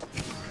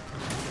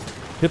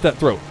 Hit that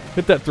throat.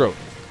 Hit that throat.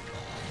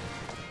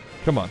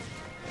 Come on.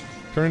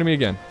 Turn to me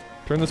again.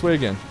 Turn this way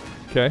again.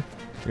 Okay.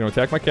 You're gonna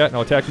attack my cat.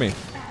 Now attack me.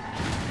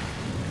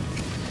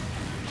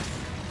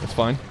 That's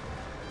fine.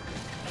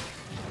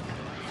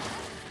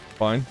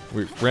 Fine.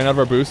 We ran out of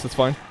our boost. That's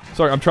fine.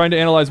 Sorry, I'm trying to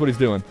analyze what he's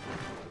doing.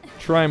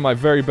 Trying my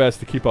very best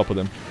to keep up with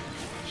him.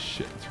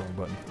 Shit, that's the wrong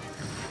button.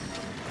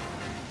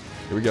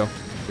 Here we go.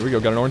 Here we go.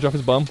 Got an orange off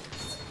his bum.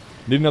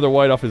 Need another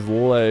white off his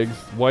legs.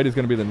 White is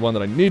going to be the one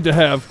that I need to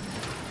have.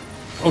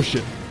 Oh,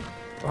 shit.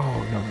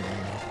 Oh, no.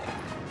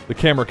 The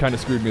camera kind of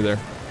screwed me there.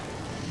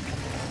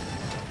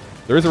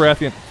 There is a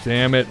Rathian.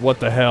 Damn it. What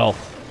the hell?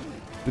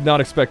 Did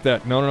not expect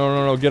that. No, no, no,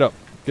 no, no. Get up.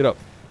 Get up.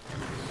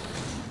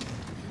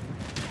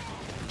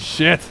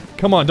 Shit.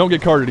 Come on, don't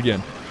get carded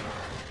again.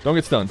 Don't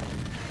get stunned.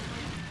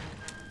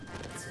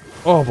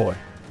 Oh, boy.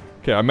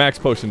 Okay, I max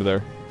potioned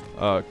there.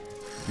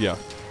 Yeah.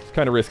 It's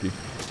kind of risky.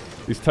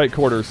 These tight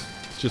quarters,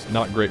 it's just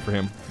not great for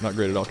him. Not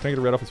great at all. Can I get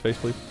a red off his face,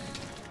 please?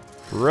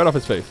 Red off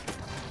his face.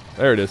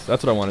 There it is.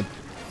 That's what I wanted.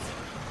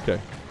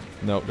 Okay.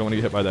 No, don't want to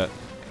get hit by that.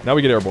 Now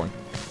we get airborne.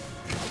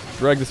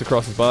 Drag this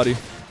across his body.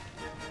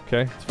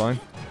 Okay, it's fine.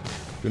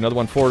 Do another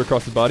one forward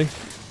across his body.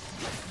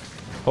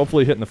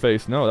 Hopefully hit in the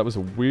face. No, that was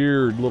a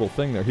weird little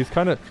thing there. He's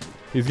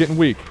getting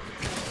weak.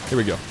 Here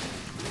we go.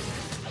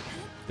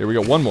 Here we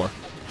go. One more.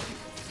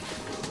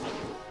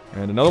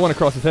 And another one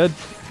across his head.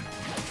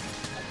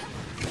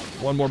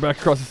 One more back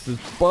across his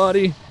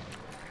body.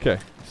 Okay,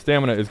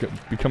 stamina is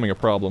becoming a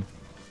problem.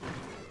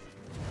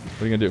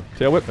 What are you gonna do?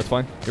 Tail whip? That's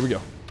fine. Here we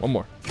go. One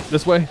more.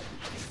 This way.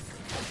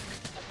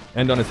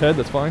 End on his head.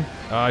 That's fine.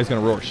 Ah, he's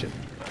gonna roar. Shit.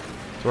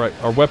 It's alright.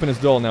 Our weapon is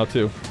dull now,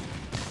 too.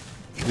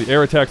 The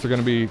air attacks are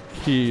gonna be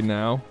key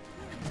now.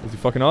 Is he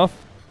fucking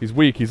off? He's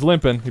weak. He's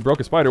limping. He broke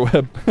a spider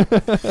web.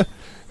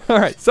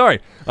 Alright, sorry.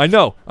 I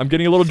know. I'm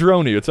getting a little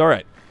droney. It's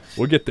alright.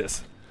 We'll get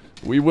this.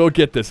 We will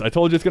get this. I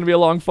told you it's gonna be a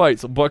long fight,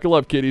 so buckle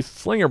up, kiddies.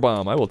 Slinger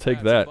bomb. I will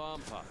take that.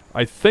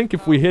 I think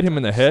if we hit him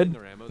in the head,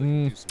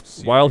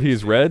 while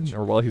he's red,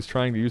 or while he's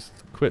trying to use...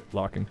 Quit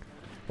locking.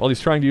 While he's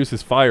trying to use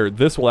his fire,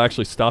 this will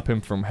actually stop him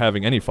from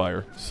having any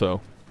fire. So,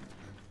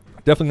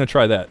 definitely gonna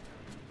try that.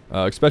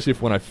 Especially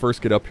if when I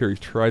first get up here he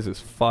tries his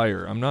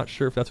fire. I'm not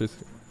sure if that's what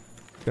he's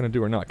gonna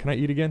do or not. Can I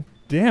eat again?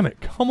 Damn it,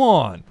 come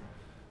on!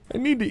 I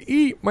need to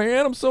eat,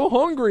 man, I'm so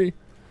hungry!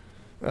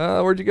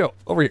 Where'd you go?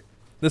 Over here.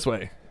 This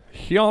way.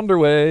 Yonder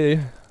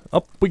way.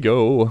 Up we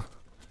go.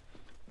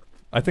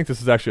 I think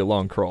this is actually a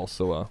long crawl,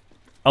 so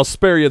I'll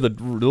spare you the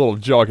little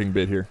jogging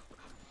bit here.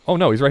 Oh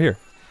no, he's right here.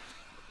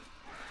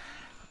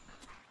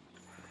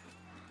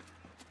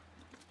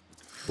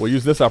 We'll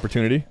use this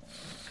opportunity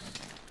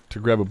to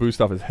grab a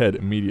boost off his head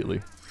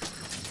immediately.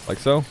 Like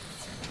so.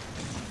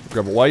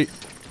 Grab a white.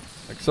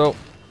 Like so. And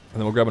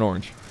then we'll grab an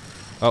orange.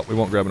 Oh, we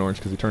won't grab an orange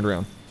because he turned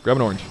around. Grab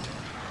an orange.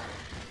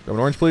 Grab an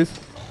orange, please.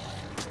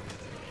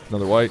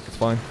 Another white. It's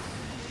fine.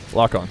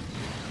 Lock on.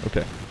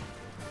 Okay.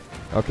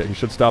 Okay, he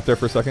should stop there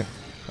for a second.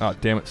 Ah,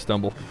 damn it,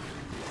 stumble.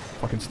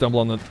 Fucking stumble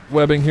on the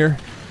webbing here.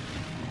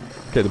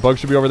 Okay, the bug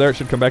should be over there. It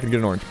should come back and get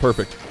an orange.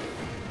 Perfect.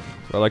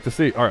 So I like to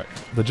see. Alright.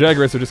 The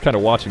Jagras are just kind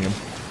of watching him.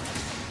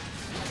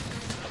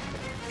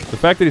 The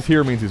fact that he's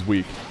here means he's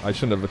weak. I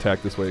shouldn't have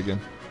attacked this way again.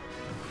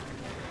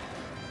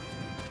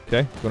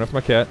 Okay, going after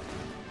my cat.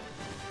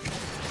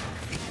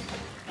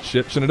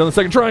 Shit, shouldn't have done the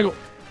second triangle.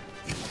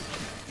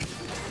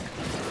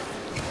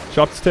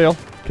 Chopped his tail.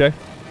 Okay.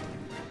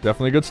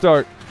 Definitely a good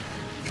start.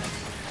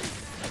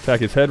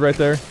 Attack his head right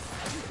there.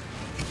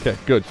 Okay,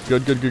 good.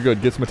 Good, good, good,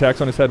 good. Get some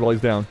attacks on his head while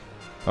he's down.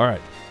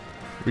 Alright.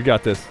 We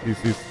got this. He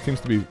seems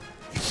to be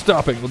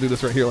stopping. We'll do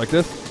this right here like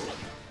this.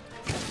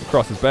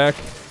 Across his back.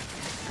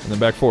 And then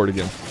back forward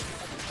again.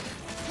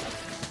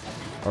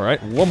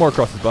 Alright, one more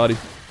across his body.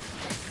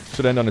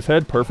 Should end on his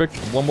head. Perfect.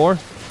 One more.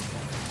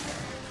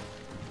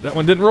 That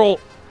one didn't roll.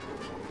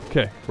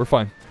 Okay, we're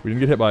fine. We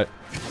didn't get hit by it.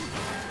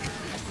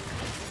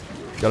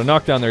 Got a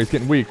knockdown there. He's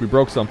getting weak. We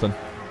broke something.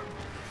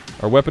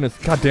 Our weapon is...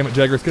 God damn it,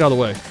 Jagras. Get out of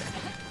the way.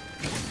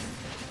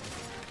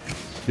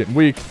 Getting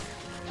weak.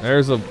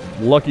 There's a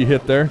lucky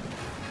hit there.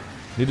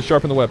 Need to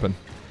sharpen the weapon.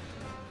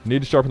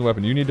 Need to sharpen the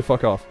weapon. You need to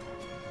fuck off.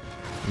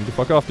 You need to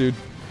fuck off, dude.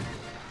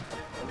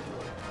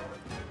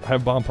 I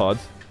have bomb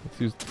pods.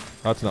 Let's use... Oh,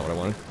 that's not what I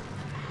wanted.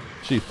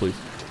 Sheath, please.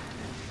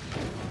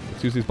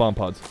 Let's use these bomb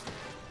pods.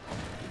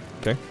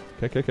 Okay.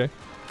 Okay, okay, okay.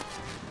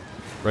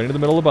 Right into the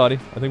middle of the body.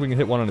 I think we can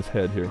hit one on his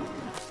head here.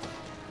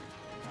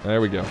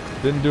 There we go.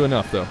 Didn't do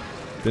enough, though.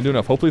 Didn't do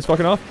enough. Hopefully he's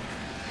fucking off.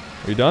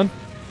 Are you done?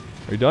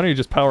 Are you done, or are you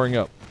just powering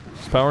up?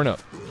 Just powering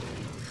up.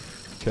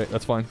 Okay,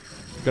 that's fine.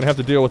 Gonna have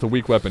to deal with a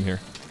weak weapon here.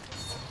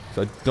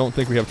 So I don't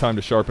think we have time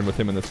to sharpen with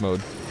him in this mode.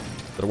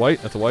 Is that a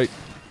white? That's a white.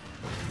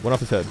 One off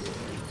his head.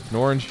 An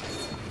orange.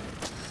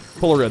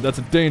 Pull a red. That's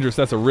a dangerous.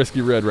 That's a risky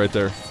red right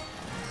there.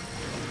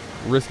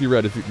 Risky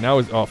red. If he, now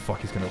is... Oh, fuck.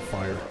 He's gonna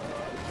fire.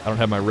 I don't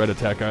have my red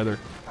attack either.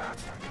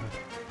 That's not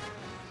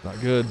good.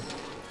 Not good.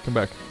 Come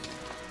back.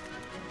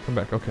 Come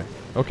back. Okay.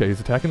 Okay, he's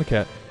attacking the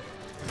cat.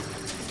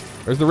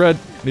 There's the red.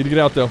 Need to get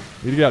out, though.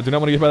 Need to get out. Do not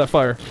want to get by that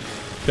fire.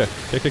 Okay.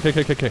 Okay, okay,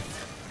 okay, okay, okay.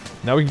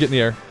 Now we can get in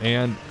the air.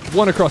 And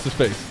one across his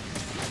face.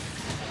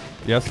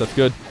 Yes, that's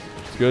good.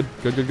 It's good.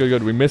 Good, good, good,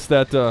 good. We missed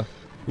that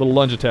little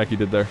lunge attack he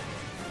did there.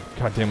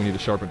 God damn, we need to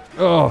sharpen.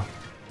 Oh!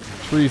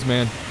 Trees,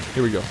 man.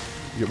 Here we go.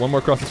 We get one more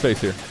across his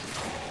face here.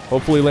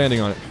 Hopefully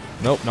landing on it.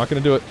 Nope, not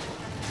going to do it.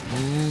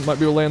 Might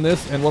be able to land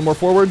this. And one more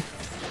forward.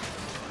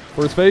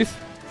 For his face.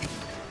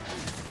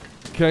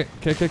 Okay,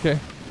 okay, okay, okay.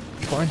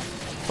 Fine.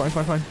 Fine,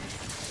 fine, fine.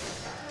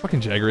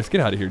 Fucking Jagras.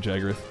 Get out of here,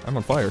 Jagras. I'm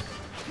on fire.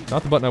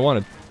 Not the button I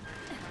wanted.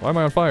 Why am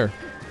I on fire?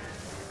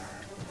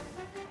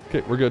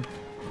 Okay, we're good.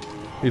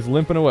 He's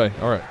limping away.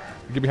 Alright.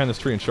 Get behind this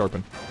tree and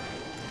sharpen.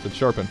 Said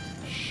sharpen.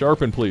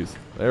 Sharpen, please.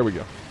 There we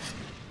go.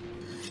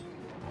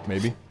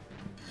 Maybe.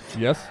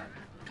 Yes.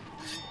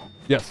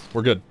 Yes,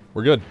 we're good.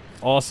 We're good.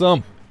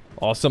 Awesome.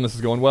 Awesome, this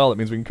is going well. It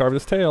means we can carve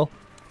this tail.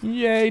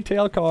 Yay,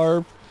 tail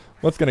carve.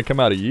 What's going to come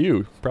out of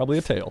you? Probably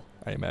a tail,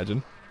 I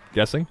imagine.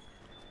 Guessing.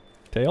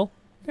 Tail?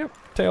 Yep,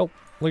 tail.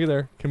 Look at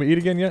there. Can we eat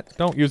again yet?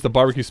 Don't use the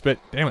barbecue spit.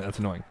 Damn it, that's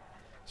annoying.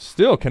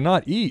 Still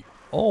cannot eat.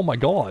 Oh my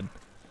god.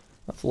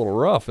 That's a little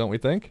rough, don't we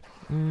think?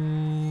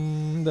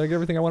 Did I get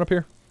everything I want up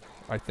here?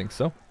 I think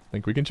so. I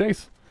think we can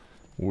chase.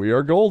 We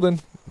are golden.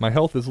 My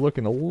health is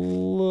looking a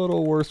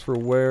little worse for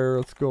wear.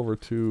 Let's go over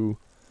to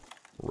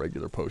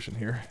regular potion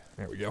here.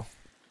 There we go.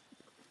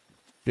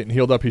 Getting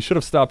healed up. He should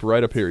have stopped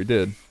right up here. He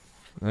did.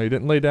 No, he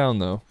didn't lay down,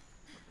 though.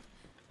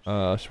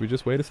 Should we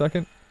just wait a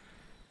second?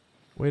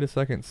 Wait a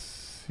second.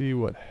 See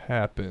what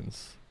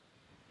happens.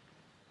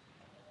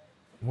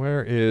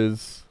 Where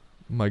is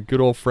my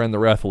good old friend, the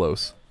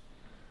Rathalos?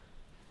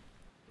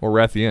 Or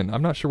Rathian.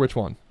 I'm not sure which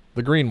one.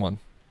 The green one.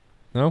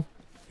 No?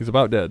 He's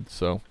about dead,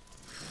 so...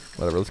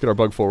 Whatever. Let's get our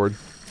bug forward.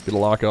 Get a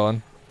lock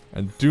on.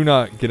 And do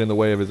not get in the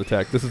way of his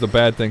attack. This is a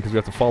bad thing, because we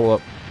have to follow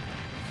up.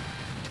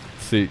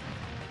 Let's see.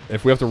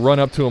 If we have to run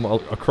up to him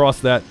across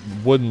that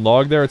wooden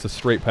log there, it's a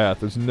straight path.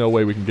 There's no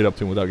way we can get up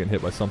to him without getting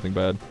hit by something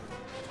bad.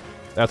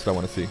 That's what I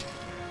want to see.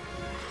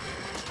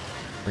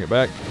 Bring it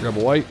back. Grab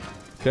a white.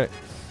 Okay.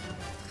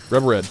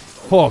 Grab a red.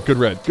 Oh, good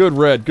red. Good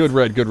red. Good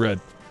red. Good red.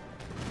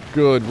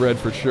 Good red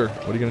for sure.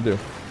 What are you going to do?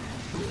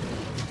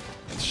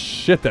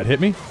 Shit, that hit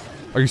me?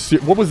 Are you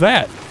serious? What was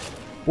that?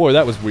 Boy,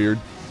 that was weird.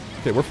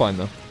 Okay, we're fine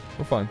though.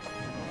 We're fine.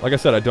 Like I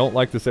said, I don't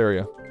like this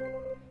area.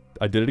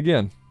 I did it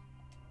again.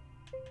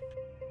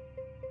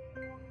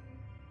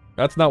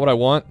 That's not what I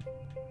want.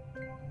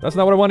 That's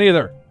not what I want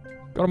either.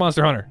 Go to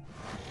Monster Hunter.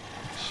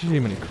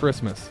 Jiminy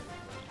Christmas.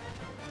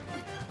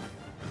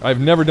 I've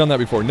never done that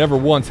before. Never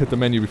once hit the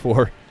menu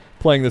before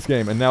playing this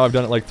game. And now I've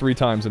done it like 3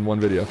 times in one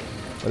video.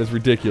 That is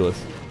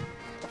ridiculous.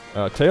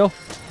 Tail?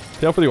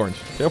 Tail for the orange.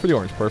 Tail for the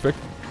orange. Perfect.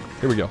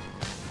 Here we go.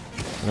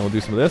 And then we'll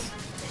do some of this.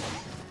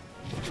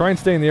 Try and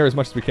stay in the air as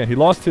much as we can. He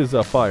lost his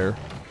fire.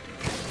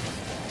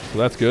 So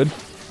that's good.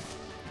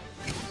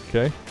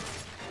 Okay.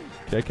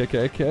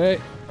 Okay.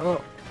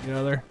 Oh, get out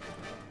of there.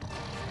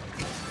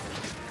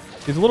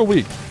 He's a little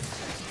weak.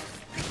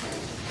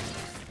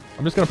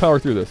 I'm just going to power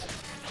through this.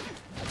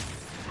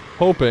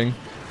 Hoping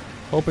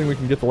we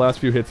can get the last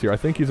few hits here. I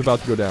think he's about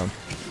to go down.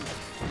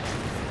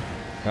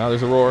 Now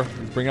there's a roar.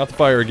 Let's bring out the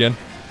fire again.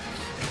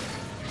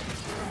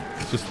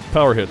 It's just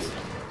power hits.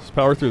 Just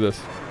power through this.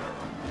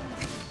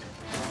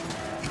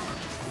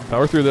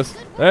 Power through this.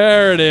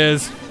 There it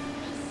is.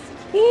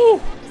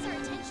 Woo!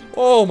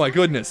 Oh my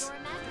goodness.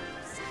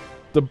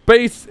 The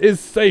base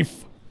is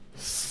safe.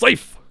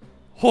 Safe.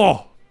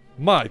 Oh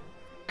my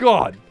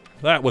god.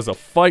 That was a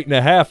fight and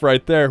a half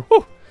right there.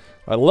 Woo!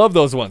 I love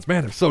those ones.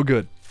 Man, they're so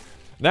good.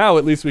 Now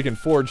at least we can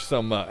forge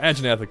some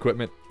Anjanath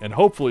equipment and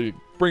hopefully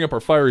bring up our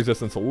fire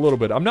resistance a little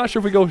bit. I'm not sure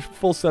if we go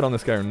full set on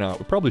this guy or not.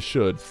 We probably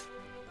should.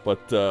 But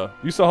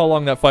you saw how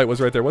long that fight was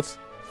right there. What's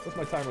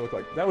my timer look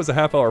like? That was a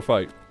half-hour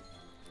fight.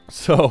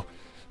 So,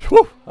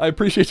 whew, I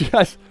appreciate you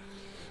guys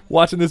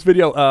watching this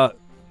video.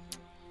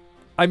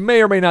 I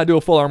may or may not do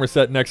a full armor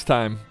set next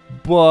time,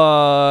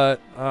 but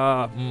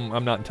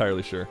I'm not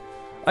entirely sure.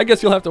 I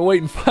guess you'll have to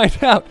wait and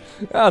find out.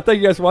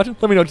 Thank you guys for watching.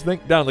 Let me know what you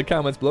think down in the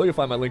comments below. You'll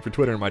find my link for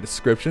Twitter in my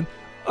description,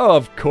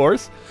 of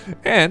course.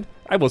 And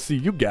I will see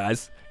you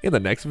guys in the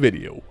next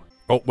video.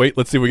 Oh, wait,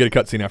 let's see if we get a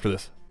cutscene after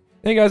this.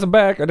 Hey guys, I'm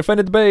back. I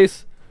defended the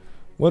base.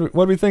 What do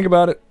we think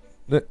about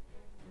it?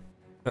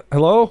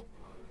 Hello?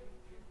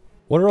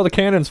 What are all the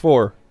cannons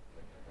for?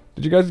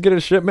 Did you guys get a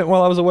shipment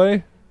while I was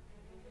away?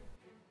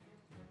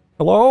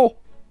 Hello?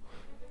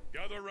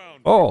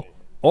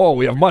 Oh,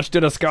 we have much to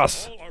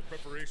discuss.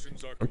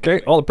 Okay,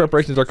 all the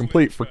preparations are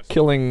complete for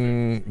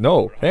killing...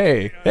 No.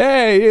 Hey,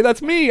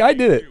 that's me. I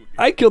did it.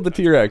 I killed the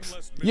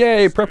T-Rex.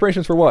 Yay,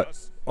 preparations for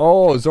what?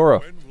 Oh,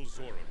 Zora.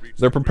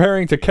 They're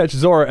preparing to catch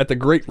Zora at the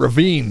Great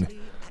Ravine.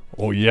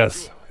 Oh,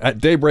 yes. At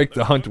daybreak,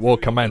 the hunt will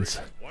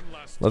commence.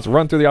 Let's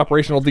run through the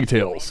operational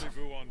details.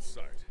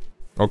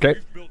 Okay.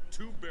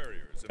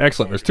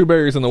 Excellent. There's 2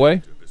 barriers in the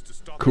way.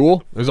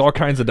 Cool. There's all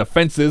kinds of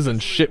defenses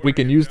and shit we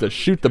can use to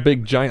shoot the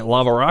big giant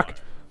lava rock.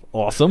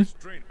 Awesome.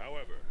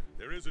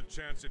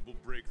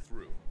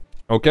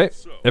 Okay.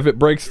 If it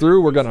breaks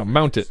through, we're gonna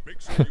mount it.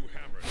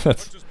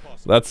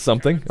 That's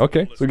something.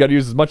 Okay. So we gotta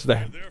use as much of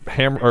the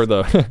hammer or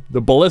the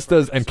the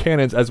ballistas and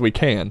cannons as we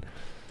can.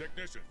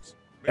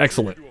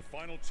 Excellent.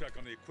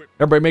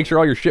 Everybody make sure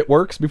all your shit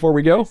works before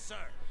we go.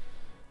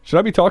 Should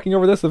I be talking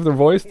over this if they're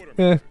voiced?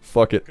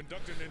 Fuck it.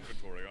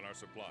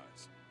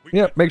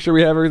 Yep, make sure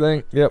we have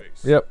everything.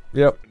 Yep.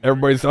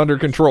 Everybody's under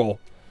control.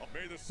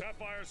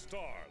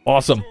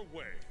 Awesome.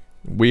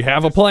 We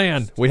have a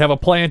plan. We have a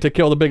plan to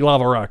kill the big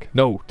lava rock.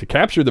 No, to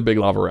capture the big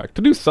lava rock.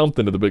 To do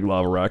something to the big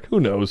lava rock. Who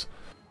knows?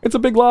 It's a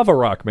big lava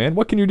rock, man.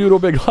 What can you do to a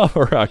big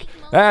lava rock?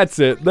 That's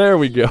it. There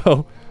we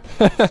go.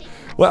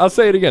 Well, I'll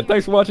say it again.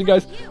 Thanks for watching,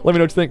 guys. Let me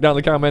know what you think down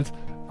in the comments.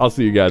 I'll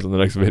see you guys in the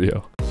next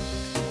video.